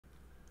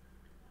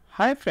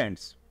Hi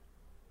friends,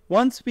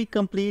 once we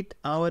complete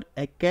our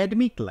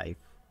academic life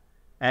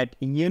at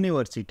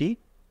university,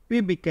 we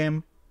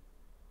become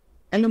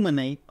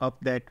alumni of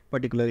that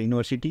particular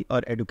university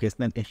or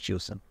educational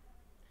institution.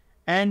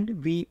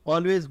 And we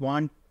always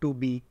want to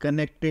be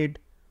connected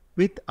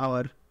with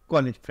our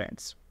college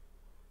friends.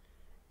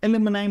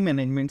 Alumni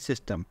management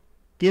system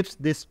gives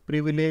this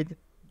privilege,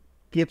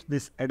 gives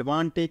this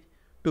advantage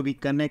to be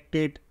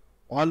connected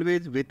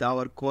always with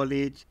our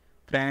college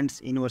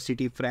friends,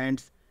 university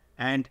friends,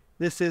 and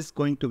this is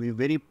going to be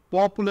very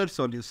popular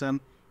solution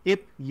if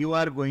you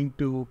are going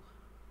to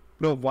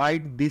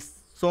provide this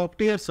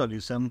software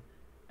solution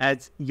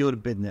as your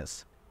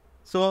business.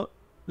 So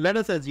let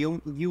us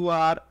assume you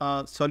are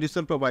a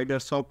solution provider,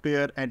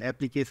 software and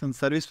application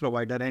service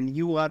provider, and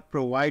you are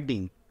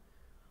providing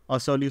a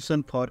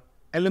solution for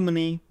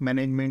alumni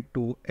management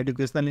to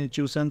educational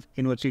institutions,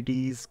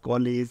 universities,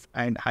 colleges,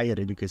 and higher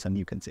education,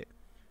 you can say.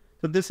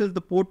 So this is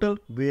the portal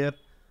where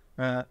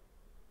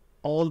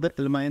all the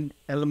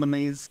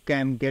alumni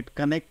can get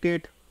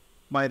connected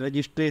by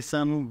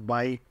registration,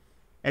 by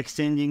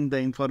exchanging the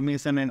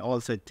information and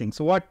all such things.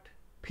 So what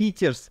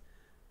features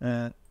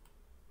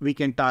we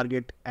can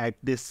target at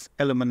this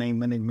alumni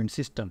management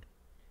system?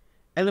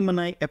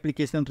 Alumni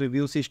application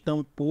review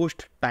system,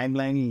 post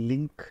timeline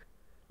link,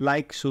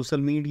 like social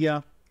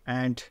media,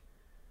 and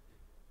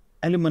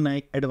alumni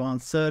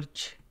advanced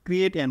search,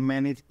 create and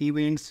manage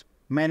events,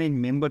 manage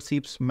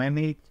memberships,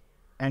 manage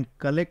and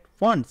collect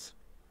funds.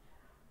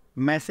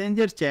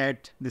 Messenger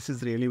chat, this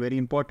is really very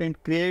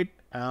important, create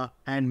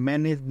and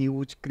manage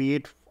news,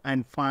 create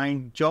and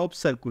find job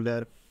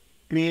circular,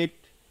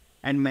 create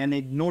and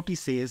manage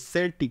notices,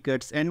 sell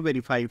tickets and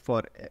verify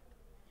for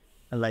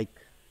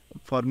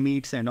for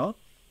meets and all,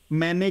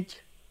 manage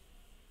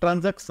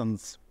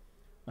transactions,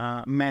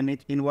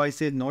 manage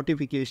invoices,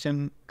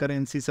 notification,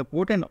 currency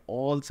support, and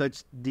all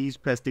such these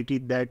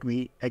facilities that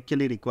we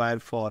actually require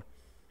for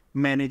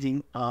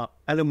managing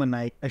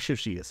alumni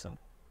association.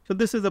 So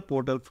this is a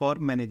portal for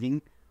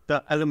managing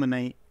the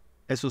alumni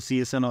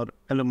association or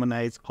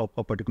alumni of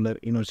a particular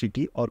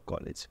university or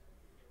college.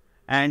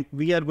 And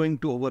we are going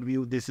to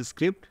overview this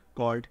script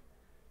called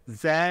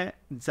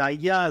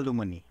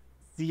Zaialumni.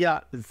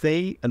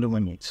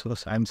 Zaialumni. So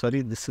I'm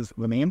sorry, this is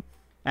the name.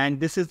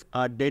 And this is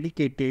a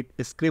dedicated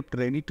script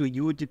ready to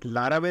use it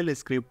Laravel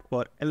script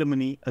for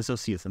alumni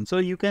association. So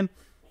you can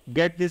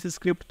get this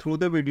script through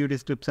the video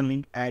description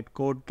link at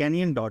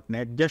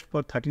codecanyon.net just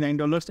for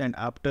 $39, and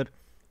after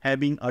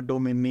having a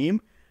domain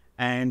name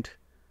and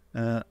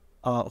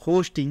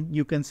hosting,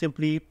 you can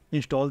simply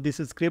install this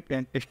script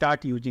and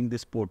start using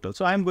this portal.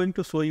 So I'm going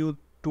to show you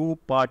two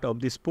parts of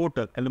this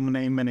portal,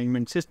 alumni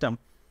management system,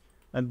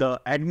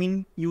 the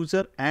admin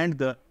user and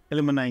the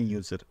alumni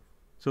user.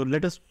 So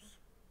let us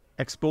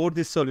explore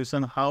this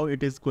solution, how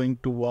it is going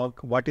to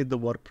work, what is the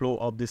workflow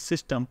of this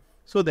system,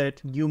 so that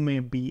you may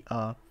be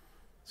a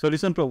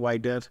solution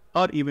provider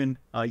or even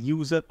a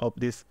user of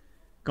this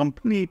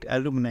complete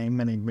alumni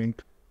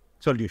management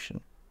solution.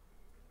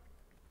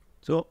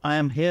 So I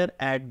am here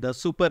at the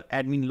super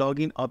admin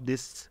login of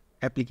this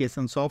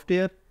application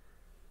software,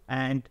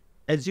 and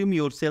assume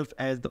yourself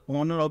as the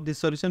owner of this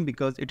solution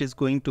because it is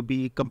going to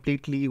be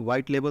completely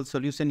white label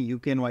solution. You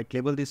can white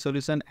label this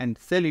solution and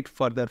sell it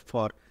further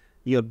for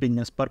your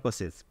business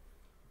purposes.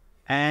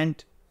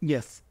 And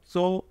yes,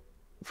 so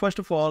first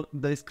of all,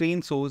 the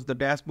screen shows the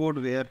dashboard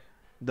where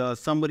the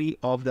summary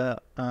of the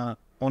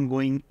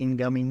ongoing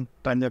incoming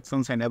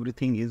transactions and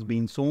everything is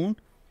being shown.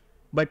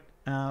 But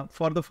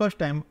for the first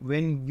time,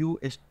 when you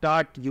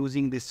start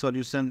using this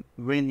solution,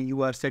 when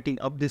you are setting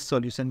up this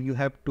solution, you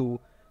have to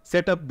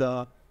set up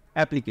the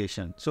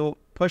application. So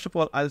first of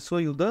all, I'll show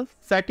you the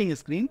setting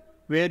screen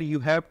where you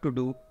have to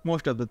do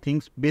most of the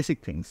things,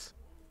 basic things.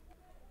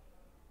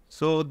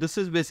 So this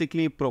is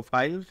basically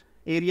profile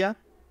area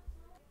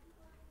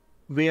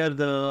where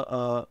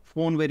the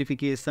phone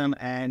verification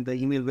and the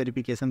email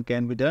verification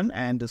can be done,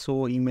 and the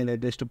show email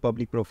address to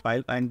public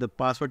profile and the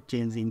password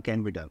changing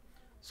can be done.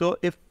 So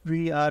if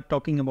we are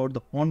talking about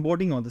the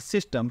onboarding on the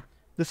system,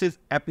 this is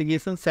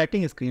application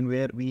setting screen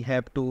where we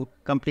have to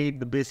complete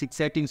the basic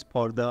settings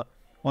for the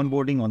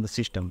onboarding on the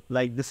system.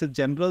 Like this is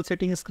general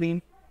setting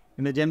screen.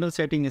 In the general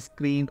setting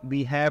screen,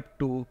 we have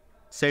to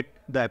set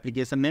the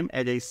application name.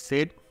 As I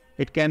said,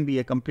 it can be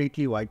a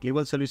completely white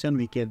label solution.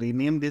 We can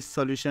rename this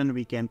solution.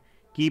 We can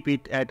keep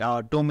it at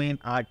our domain,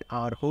 at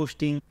our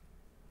hosting.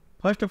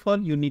 First of all,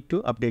 you need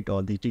to update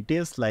all the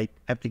details like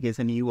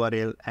application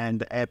URL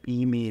and the app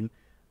email,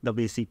 the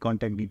basic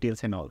contact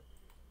details and all.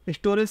 The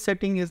storage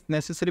setting is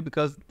necessary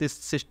because this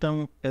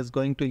system is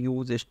going to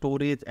use a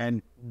storage,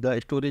 and the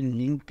storage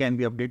link can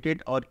be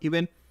updated, or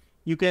even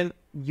you can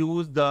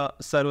use the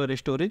server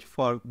storage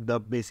for the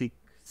basic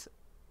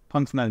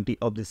functionality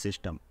of the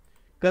system.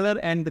 Color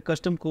and the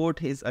custom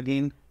code is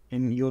again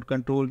in your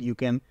control. You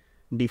can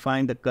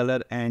define the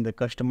color and the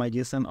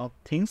customization of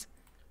things.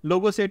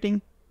 Logo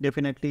setting,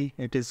 definitely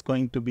it is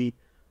going to be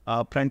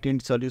a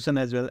front-end solution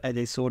as well, as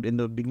I showed in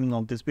the beginning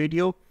of this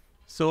video.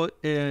 So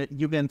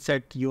you can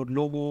set your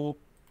logo,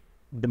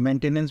 the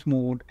maintenance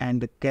mode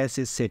and the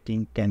cache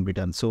setting can be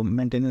done. So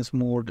maintenance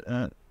mode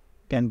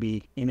can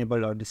be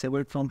enabled or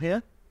disabled from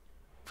here.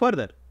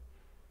 Further,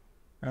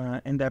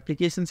 in the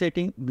application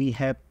setting, we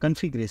have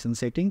configuration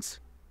settings.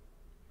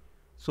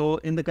 So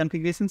in the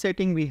configuration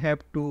setting, we have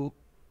to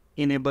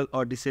enable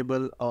or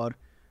disable or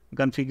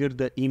configure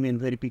the email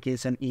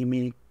verification,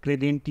 email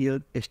credential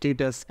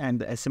status, and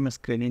the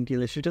SMS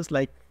credential status.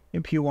 Like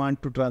if you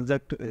want to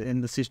transact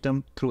in the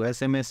system through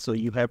SMS, so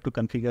you have to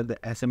configure the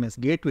SMS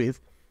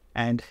gateways,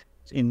 and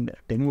in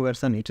demo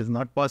version it is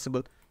not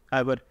possible.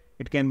 However,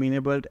 it can be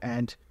enabled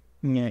and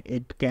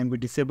it can be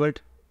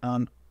disabled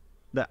on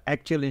the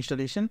actual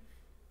installation.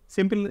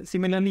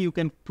 Similarly, you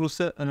can put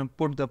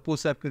the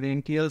push-up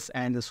credentials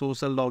and the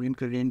social login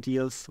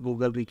credentials,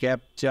 Google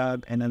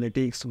reCAPTCHA,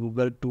 analytics,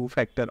 Google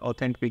Two-Factor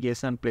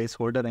Authentication,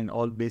 placeholder, and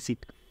all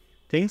basic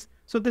things.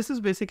 So this is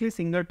basically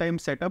single time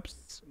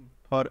setups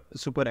for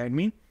super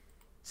admin.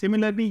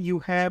 Similarly, you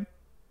have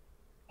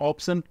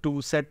option to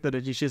set the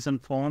registration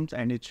forms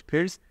and its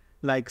fields,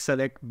 like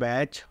select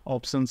batch,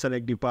 option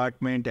select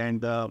department, and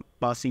the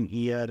passing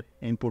year,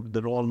 input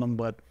the roll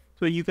number.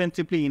 So you can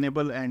simply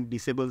enable and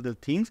disable the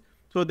things,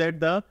 so that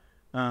the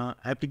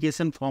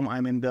application form,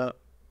 the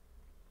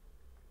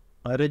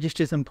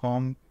registration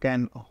form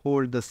can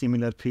hold the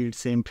similar fields,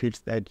 same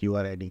fields that you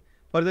are adding.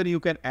 Further, you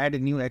can add a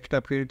new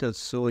extra field,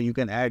 so you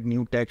can add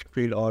new text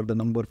field or the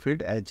number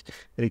field as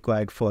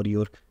required for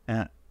your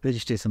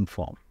registration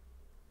form.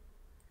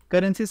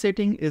 Currency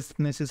setting is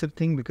necessary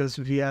thing because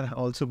we are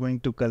also going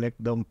to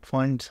collect the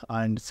funds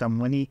and some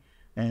money.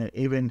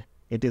 Even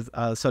it is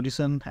a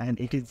solution and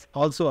it is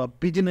also a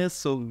business,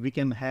 so we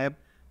can have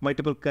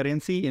multiple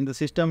currency in the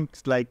system.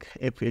 It's like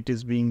if it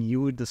is being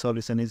used, the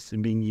solution is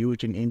being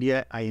used in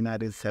India,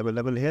 INR is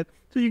available here.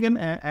 So you can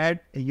add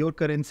your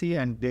currency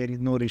and there is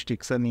no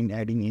restriction in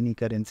adding any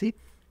currency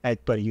as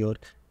per your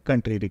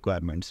country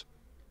requirements.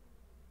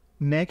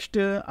 Next,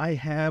 I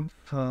have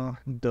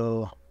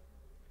the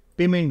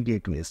payment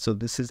gateways. So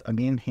this is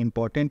again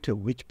important,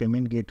 which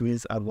payment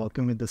gateways are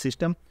working with the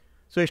system.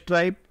 So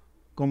Stripe,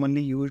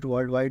 commonly used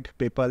worldwide,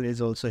 PayPal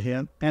is also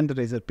here, and the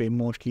Razorpay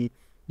mostly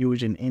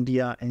used in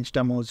India,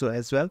 Instamozo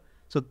as well.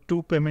 So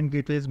two payment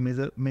gateways,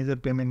 major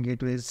payment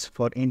gateways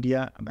for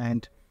India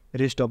and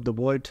rest of the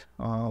world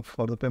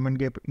for the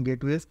payment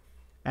gateways,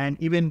 and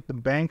even the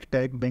bank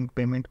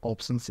payment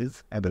options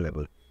is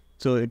available.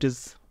 So it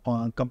is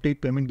a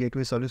complete payment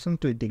gateway solution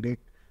to integrate,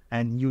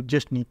 and you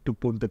just need to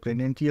put the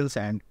credentials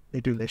and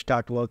it will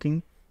start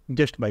working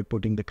just by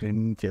putting the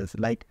credentials.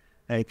 Like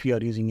if you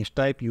are using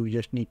Stripe, you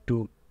just need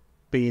to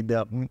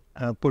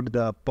put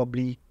the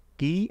public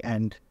key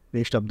and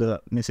rest of the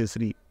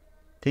necessary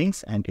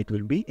things and it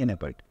will be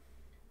enabled.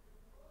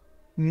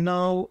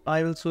 Now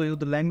I will show you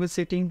the language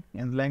setting.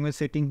 In language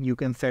setting, you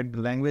can set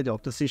the language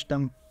of the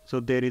system. So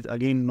there is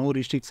again no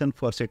restriction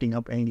for setting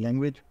up any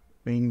language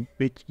in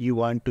which you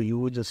want to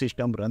use the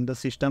system, run the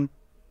system.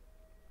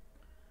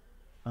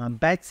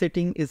 Batch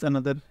setting is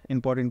another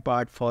important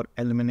part for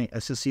alumni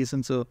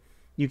association. So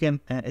you can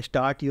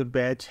start your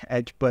batch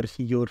as per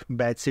your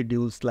batch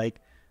schedules, like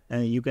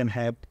you can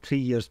have 3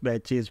 years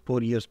batches,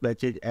 4 years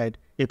batches, and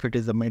if it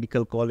is a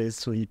medical college,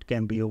 so it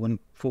can be even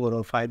 4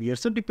 or 5 years.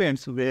 So it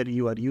depends where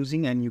you are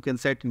using, and you can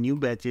set new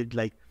batches,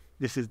 like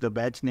this is the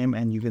batch name,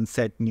 and you can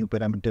set new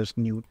parameters,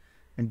 new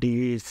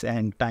dates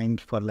and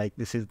times for, like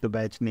this is the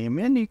batch name,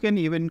 and you can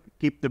even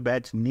keep the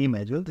batch name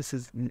as well. This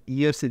is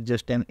years is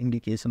just an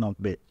indication of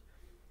batch.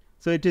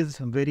 So it is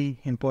a very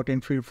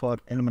important field for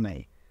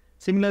alumni.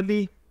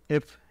 Similarly,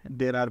 if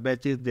there are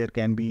batches, there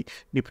can be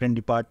different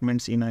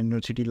departments in a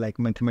university, like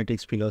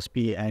mathematics,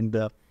 philosophy, and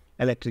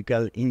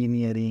electrical,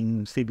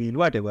 engineering, civil,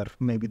 whatever,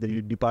 maybe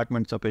the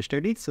departments of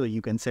study. So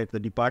you can set the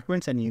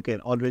departments and you can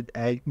always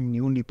add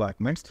new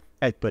departments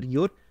as per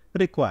your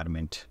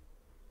requirement.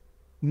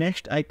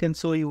 Next, I can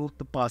show you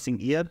the passing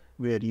year,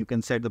 where you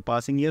can set the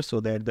passing year so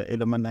that the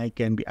alumni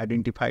can be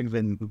identified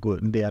when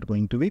they are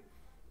going to be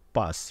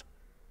passed.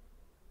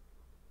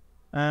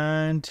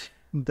 And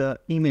the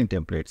email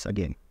templates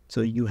again. So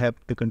you have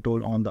the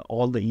control on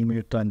all the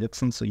email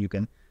transactions. So you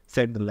can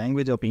set the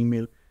language of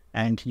email,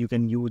 and you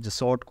can use the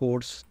short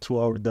codes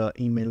throughout the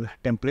email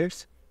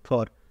templates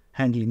for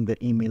handling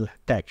the email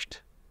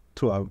text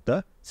throughout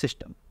the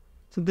system.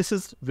 So this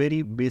is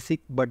very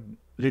basic but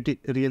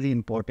really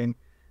important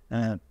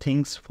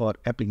things for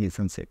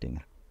application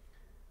setting.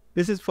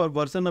 This is for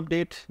version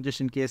update.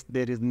 Just in case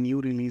there is new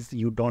release,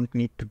 you don't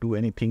need to do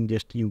anything.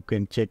 Just you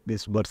can check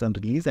this version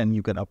release and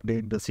you can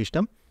update the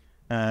system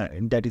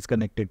that is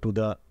connected to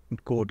the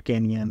Code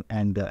Canyon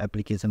and the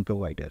application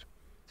provider.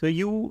 So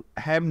you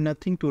have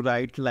nothing to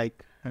write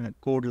like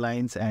code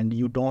lines, and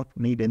you don't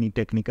need any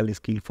technical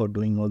skill for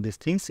doing all these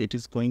things. It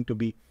is going to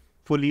be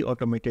fully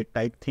automated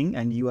type thing,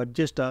 and you are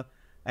just a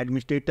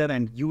administrator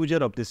and user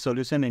of this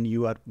solution, and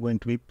you are going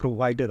to be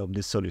provider of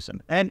this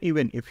solution. And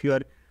even if you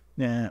are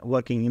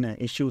working in an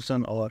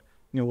institution or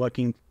you're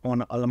working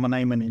on an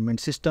alumni management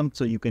system,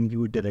 so you can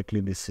use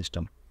directly this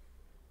system.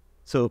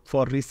 So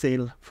for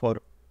resale,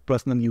 for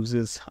personal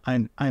uses,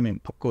 and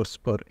of course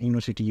for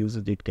university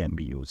uses, it can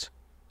be used.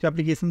 So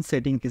application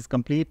setting is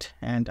complete,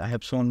 and I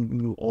have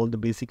shown you all the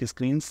basic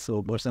screens,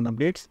 so version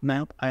updates.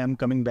 Now I am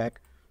coming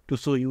back to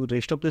show you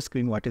rest of the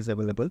screen what is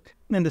available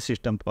in the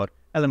system for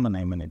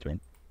alumni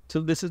management.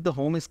 So this is the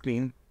home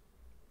screen,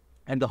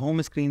 and the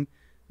home screen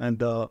and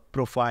the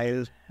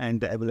profile and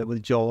the available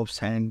jobs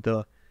and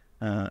the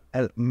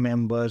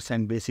members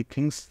and basic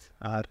things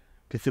are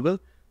visible.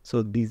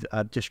 So these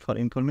are just for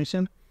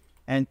information,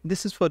 and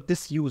this is for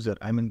this user,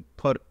 I mean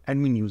for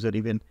admin user.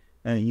 Even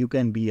you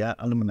can be a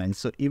alumni.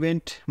 So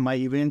my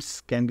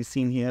events can be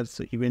seen here.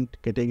 So event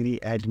category,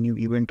 add new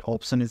event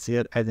option is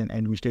here. As an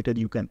administrator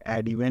you can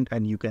add event,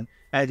 and you can,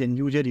 as a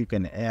user, you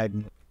can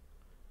add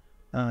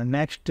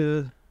next.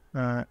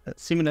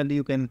 Similarly,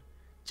 you can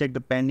check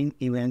the pending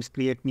events,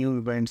 create new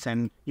events,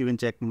 and you can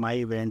check my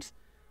events.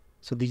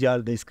 So these are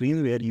the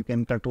screens where you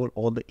can control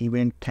all the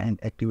event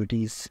and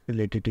activities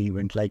related to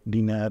event, like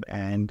dinner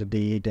and the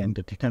date and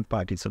the dinner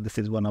party. So this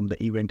is one of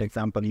the event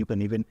example. You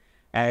can even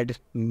add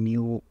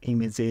new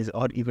images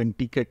or even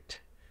ticket,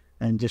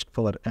 and just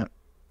for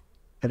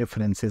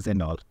references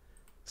and all.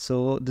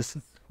 So this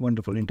is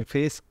wonderful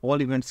interface.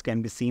 All events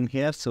can be seen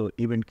here. So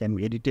event can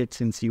be edited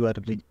since you are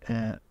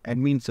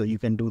admin. So you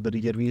can do the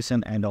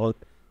reservation and all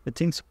the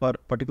things for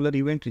particular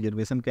event.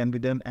 Reservation can be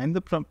done, and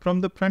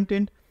from the front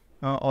end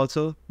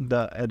also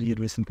the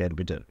reservation can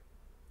be done.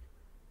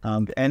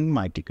 And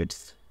my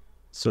tickets.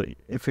 So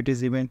if it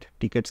is event,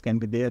 tickets can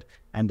be there,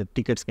 and the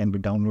tickets can be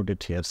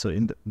downloaded here. So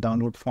in the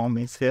download form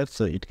is here,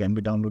 so it can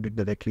be downloaded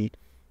directly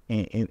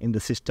in the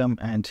system.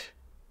 And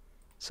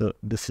so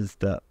this is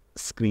the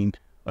screen.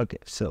 Okay,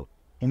 so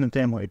in the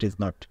demo it is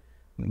not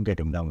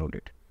getting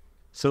downloaded.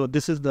 So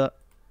this is the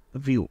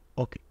view.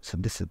 Okay, so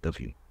this is the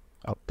view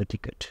of the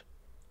ticket.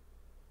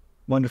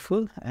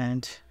 Wonderful.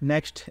 And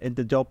next is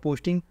the job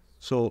posting.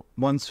 So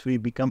once we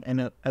become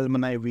an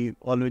alumni, we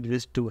always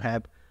wish to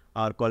have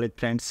our college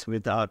friends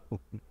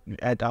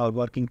at our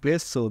working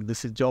place. So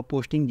this is job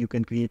posting. You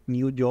can create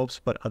new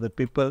jobs for other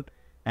people,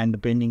 and the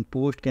pending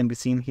post can be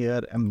seen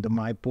here, and the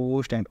my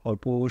post and all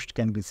post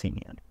can be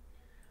seen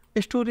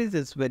here. Stories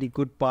is very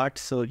good part.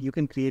 So you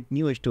can create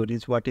new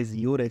stories. What is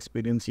your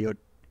experience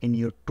in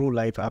your true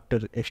life after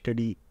a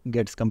study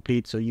gets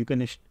complete? So you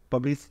can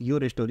publish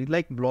your story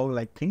like blog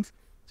like things.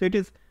 So it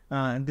is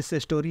this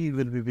story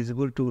will be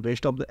visible to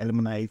rest of the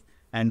alumni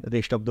and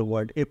rest of the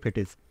world if it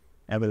is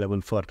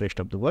available for rest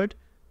of the world.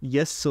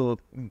 Yes, so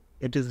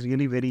it is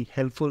really very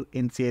helpful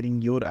in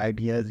sharing your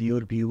ideas,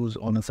 your views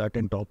on a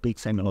certain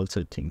topics and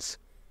also things.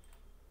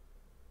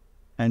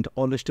 And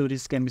all the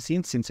stories can be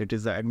seen since it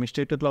is the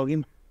administrator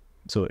login.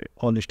 So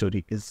all the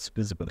story is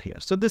visible here.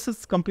 So this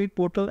is complete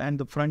portal, and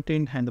the front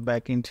end and the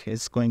back end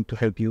is going to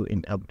help you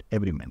in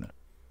every manner.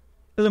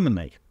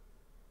 Alumni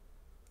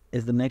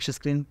is the next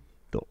screen.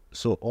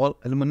 So all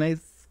alumni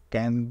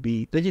can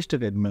be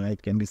registered alumni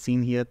can be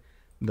seen here.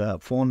 The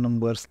phone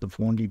numbers, the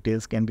phone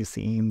details can be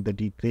seen.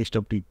 The rest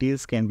of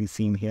details can be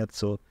seen here.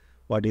 So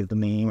what is the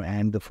name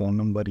and the phone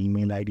number,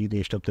 email ID,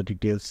 rest of the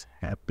details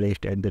have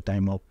placed at the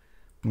time of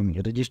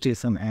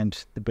registration,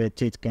 and the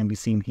badge can be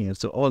seen here.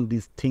 So all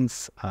these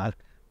things are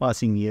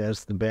passing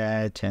years, the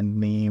badge and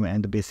name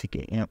and the basic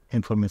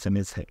information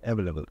is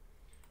available.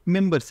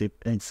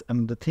 Membership is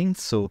another thing.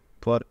 So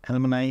for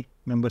alumni,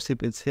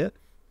 membership is here.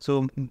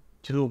 So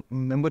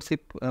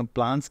membership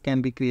plans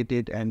can be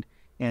created, and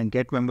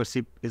get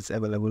membership is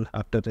available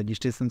after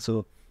registration.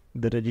 So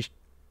the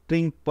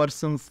registering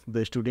persons,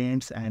 the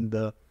students and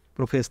the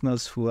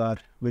professionals who are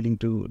willing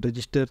to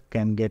register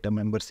can get a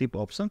membership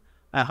option.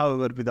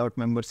 However, without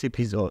membership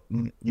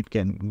it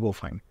can go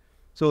fine.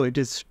 So it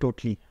is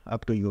totally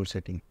up to your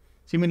setting.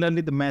 Similarly,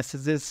 the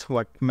messages,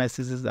 what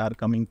messages are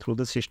coming through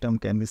the system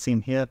can be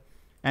seen here,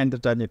 and the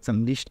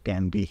transaction list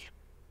can be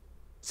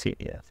seen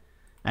here.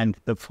 And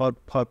for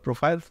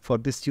profile for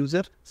this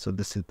user, so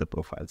this is the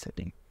profile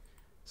setting.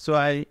 So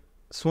I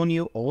shown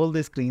you all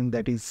the screen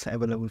that is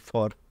available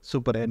for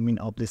super admin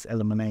of this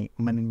alumni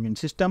management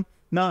system.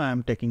 Now I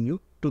am taking you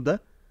to the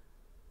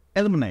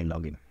alumni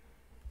login.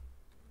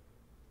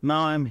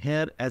 Now I'm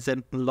here as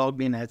a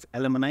logged in as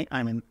alumni.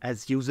 I mean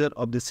as user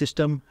of the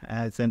system,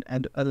 as an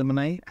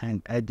alumni,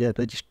 and as a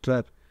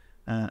registrar.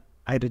 I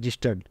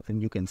registered,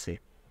 and you can say.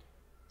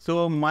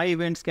 So my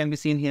events can be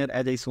seen here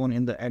as I shown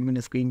in the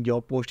admin screen.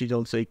 Job post is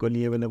also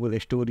equally available.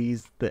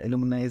 Stories, the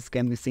alumni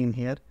can be seen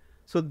here.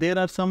 So there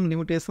are some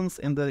limitations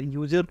in the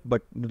user,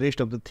 but the rest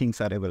of the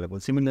things are available.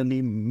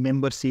 Similarly,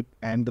 membership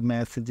and the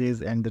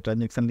messages and the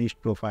transaction list,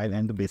 profile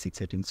and the basic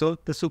settings. So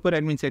the super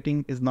admin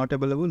setting is not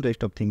available.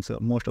 Rest of things,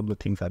 most of the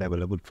things are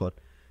available for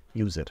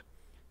user.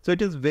 So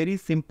it is very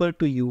simple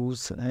to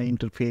use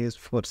interface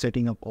for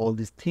setting up all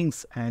these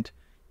things, and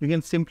you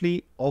can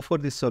simply offer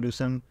this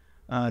solution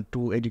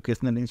to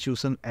educational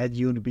institution as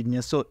your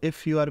business. So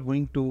if you are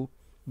going to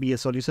be a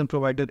solution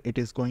provider, it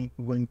is going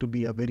to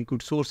be a very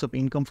good source of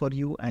income for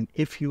you. And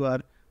if you are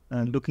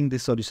looking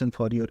this solution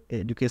for your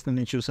educational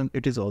institution,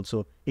 it is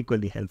also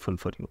equally helpful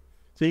for you.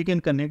 So you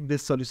can connect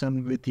this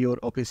solution with your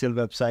official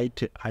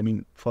website, I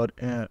mean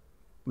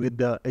with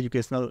the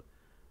educational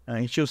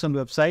institution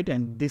website,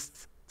 and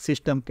this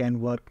system can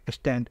work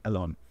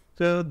standalone.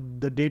 So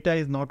the data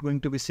is not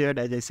going to be shared.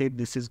 As I said,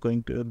 the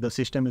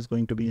system is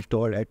going to be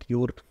stored at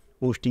your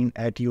hosting,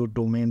 at your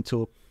domain.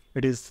 So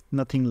it is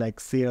nothing like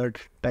shared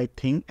type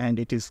thing, and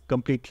it is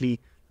completely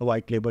a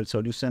white label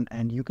solution.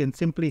 And you can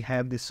simply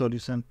have this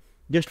solution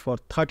just for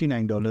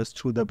 $39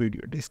 through the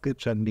video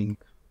description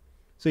link.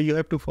 So you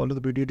have to follow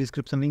the video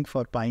description link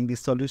for buying this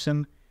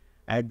solution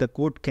at the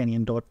code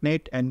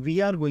canyon.net, and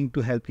we are going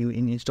to help you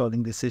in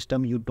installing the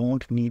system. You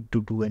don't need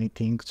to do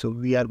anything. So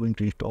we are going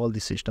to install the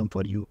system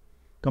for you,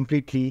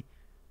 completely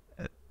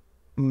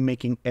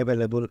making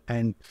available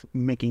and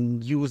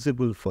making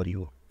usable for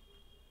you.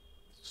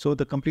 So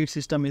the complete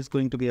system is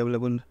going to be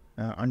available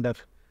under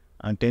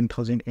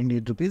 10,000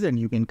 Indian rupees, and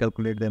you can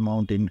calculate the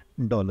amount in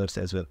dollars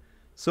as well.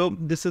 So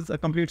this is a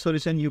complete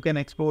solution. You can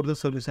explore the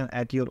solution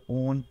at your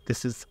own.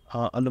 This is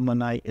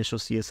Alumni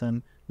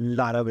Association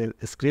Laravel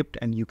script,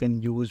 and you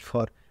can use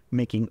for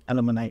making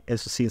Alumni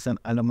Association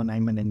Alumni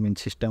Management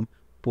System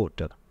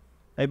portal.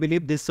 I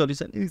believe this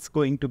solution is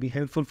going to be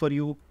helpful for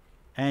you,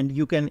 and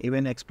you can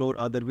even explore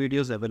other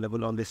videos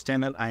available on this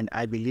channel. And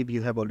I believe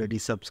you have already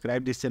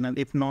subscribed this channel.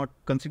 If not,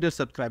 consider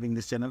subscribing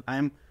this channel. I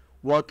am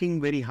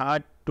working very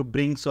hard to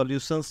bring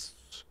solutions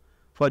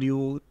for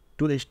you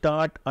to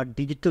start a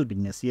digital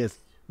business. Yes,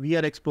 we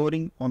are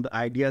exploring on the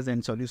ideas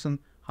and solutions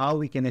how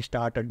we can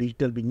start a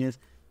digital business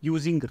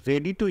using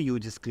ready to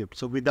use script.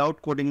 So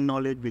without coding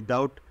knowledge,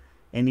 without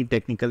any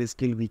technical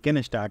skill, we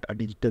can start a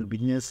digital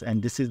business,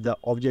 and this is the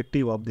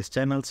objective of this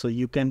channel. So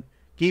you can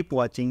keep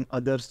watching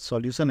other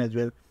solution as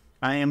well.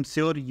 I am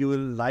sure you will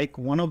like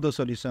one of the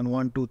solution,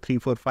 1, 2, 3,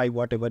 4, 5,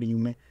 whatever you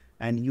may,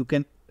 and you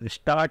can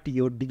start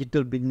your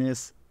digital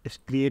business,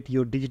 create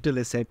your digital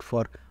asset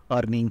for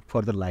earning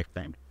for the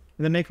lifetime.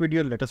 In the next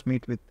video, let us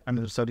meet with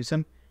another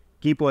solution.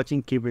 Keep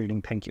watching, keep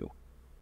building. Thank you.